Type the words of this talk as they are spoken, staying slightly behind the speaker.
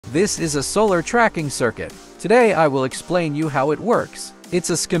This is a solar tracking circuit. Today I will explain you how it works. It's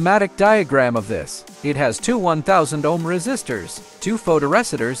a schematic diagram of this. It has two 1000 ohm resistors, two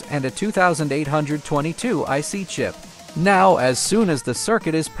photoresistors, and a 2822 IC chip. Now, as soon as the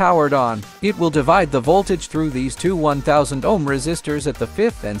circuit is powered on, it will divide the voltage through these two 1000 ohm resistors at the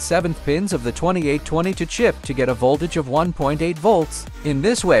 5th and 7th pins of the 2822 chip to get a voltage of 1.8 volts. In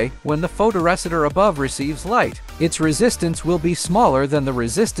this way, when the photoresistor above receives light, its resistance will be smaller than the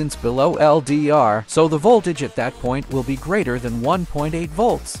resistance below LDR, so the voltage at that point will be greater than 1.8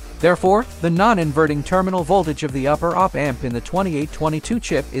 volts. Therefore, the non-inverting terminal voltage of the upper op-amp in the 2822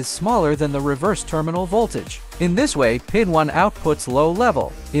 chip is smaller than the reverse terminal voltage. In this way, pin 1 outputs low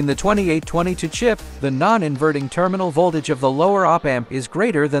level. In the 2822 chip, the non-inverting terminal voltage of the lower op-amp is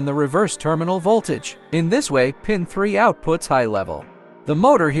greater than the reverse terminal voltage. In this way, pin 3 outputs high level. The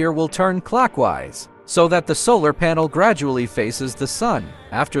motor here will turn clockwise, so that the solar panel gradually faces the sun.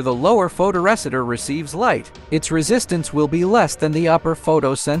 After the lower photoresistor receives light, its resistance will be less than the upper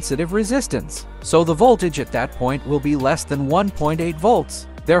photosensitive resistance, so the voltage at that point will be less than 1.8 volts.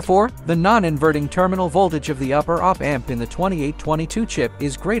 Therefore, the non-inverting terminal voltage of the upper op-amp in the 2822 chip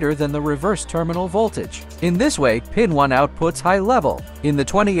is greater than the reverse terminal voltage. In this way, pin 1 outputs high level. In the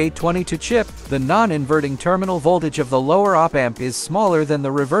 2822 chip, the non-inverting terminal voltage of the lower op-amp is smaller than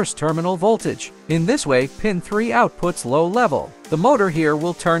the reverse terminal voltage. In this way, pin 3 outputs low level. The motor here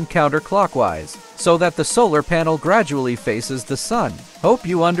will turn counterclockwise, so that the solar panel gradually faces the sun. Hope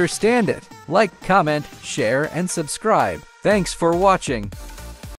you understand it. Like, comment, share, and subscribe. Thanks for watching.